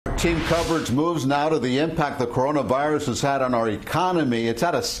Team coverage moves now to the impact the coronavirus has had on our economy. It's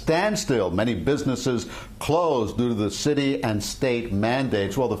at a standstill. Many businesses closed due to the city and state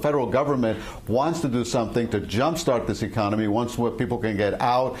mandates. Well, the federal government wants to do something to jumpstart this economy once people can get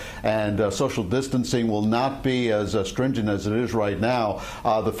out and social distancing will not be as stringent as it is right now.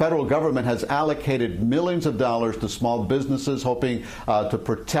 The federal government has allocated millions of dollars to small businesses, hoping to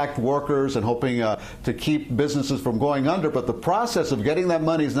protect workers and hoping to keep businesses from going under. But the process of getting that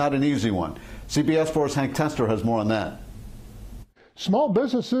money is not an easy one. CBS 4's Hank Tester has more on that. Small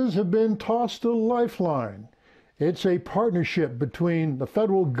businesses have been tossed a lifeline. It's a partnership between the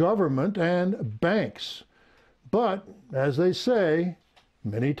federal government and banks. But, as they say,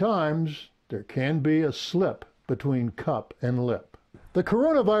 many times there can be a slip between cup and lip. The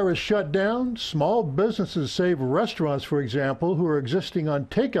coronavirus shut down small businesses, save restaurants, for example, who are existing on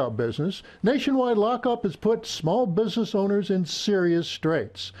takeout business. Nationwide lockup has put small business owners in serious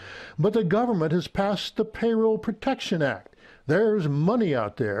straits. But the government has passed the Payroll Protection Act. There's money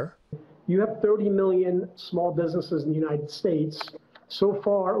out there. You have 30 million small businesses in the United States. So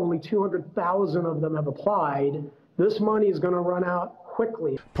far, only 200,000 of them have applied. This money is going to run out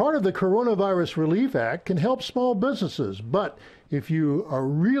quickly. Part of the Coronavirus Relief Act can help small businesses, but if you are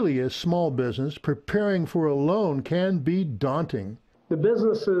really a small business, preparing for a loan can be daunting. The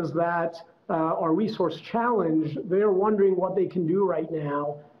businesses that are resource challenged, they're wondering what they can do right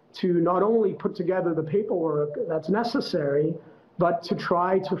now to not only put together the paperwork that's necessary, but to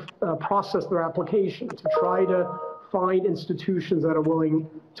try to process their application, to try to find institutions that are willing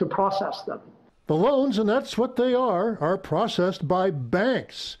to process them. The loans, and that's what they are processed by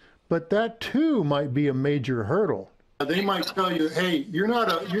banks. But that too might be a major hurdle. They might tell you, hey, you're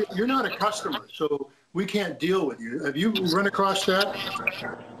not a customer, so we can't deal with you. Have you run across that?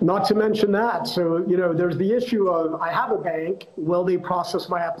 Not to mention that. So, there's the issue of, I have a bank. Will they process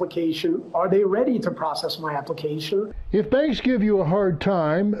my application? Are they ready to process my application? If banks give you a hard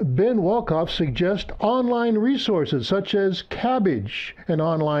time, Ben Wolkoff suggests online resources such as Cabbage, an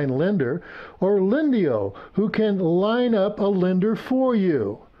online lender, or Lendio, who can line up a lender for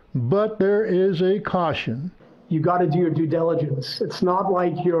you. But there is a caution. You got to do your due diligence. It's not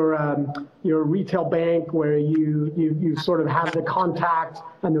like your retail bank where you sort of have the contact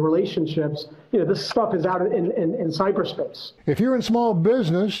and the relationships. This stuff is out in cyberspace. If you're in small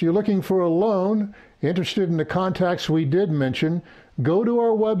business, you're looking for a loan, interested in the contacts we did mention, go to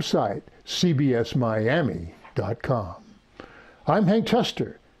our website, cbsmiami.com. I'm Hank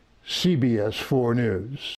Tester, CBS 4 News.